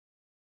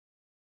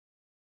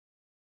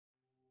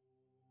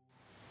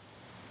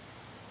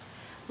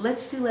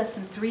Let's do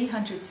lesson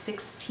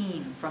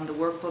 316 from the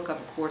Workbook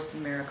of A Course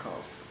in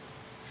Miracles.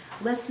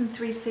 Lesson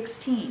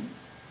 316.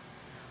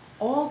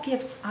 All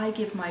gifts I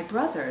give my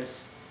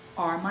brothers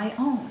are my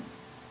own.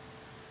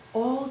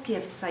 All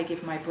gifts I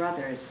give my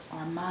brothers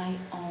are my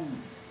own.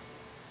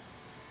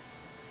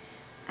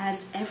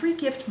 As every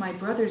gift my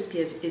brothers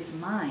give is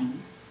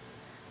mine,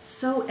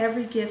 so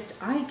every gift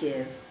I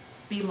give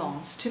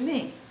belongs to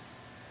me.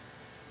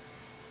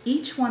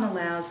 Each one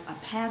allows a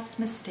past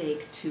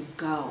mistake to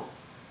go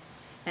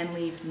and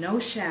leave no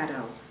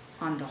shadow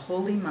on the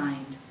holy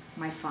mind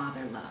my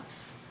Father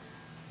loves.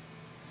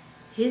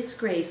 His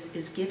grace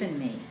is given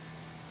me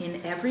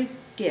in every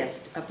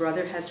gift a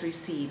brother has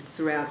received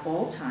throughout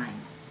all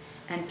time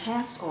and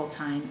past all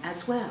time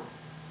as well.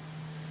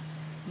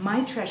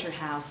 My treasure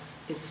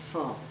house is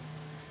full,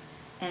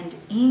 and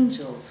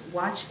angels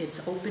watch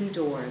its open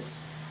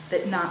doors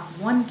that not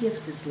one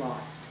gift is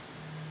lost,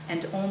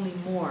 and only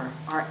more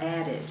are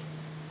added.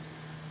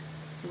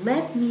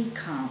 Let me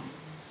come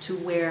to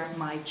where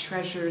my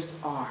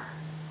treasures are,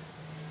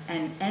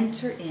 and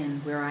enter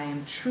in where I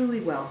am truly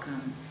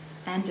welcome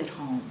and at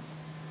home,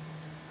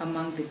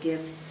 among the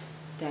gifts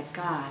that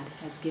God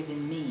has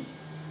given me.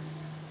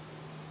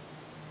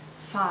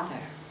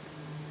 Father,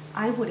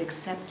 I would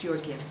accept your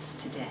gifts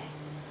today.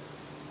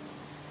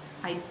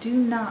 I do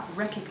not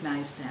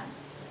recognize them,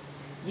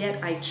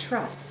 yet I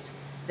trust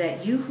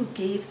that you who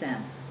gave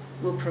them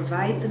will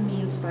provide the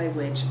means by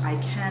which I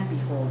can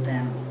behold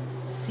them,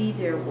 see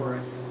their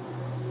worth,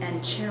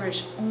 and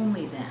cherish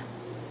only them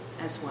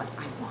as what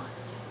I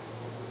want.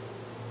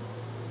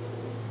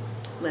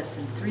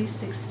 Lesson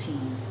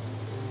 316.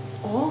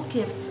 All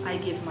gifts I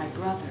give my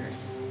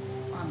brothers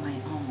are my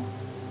own.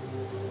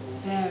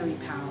 Very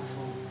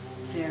powerful,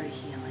 very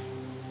healing.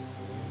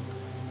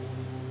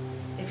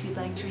 If you'd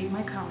like to read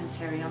my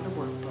commentary on the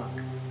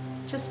workbook,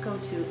 just go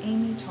to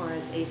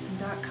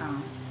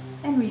amytorresason.com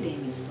and read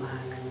Amy's blog.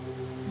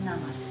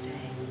 Namaste.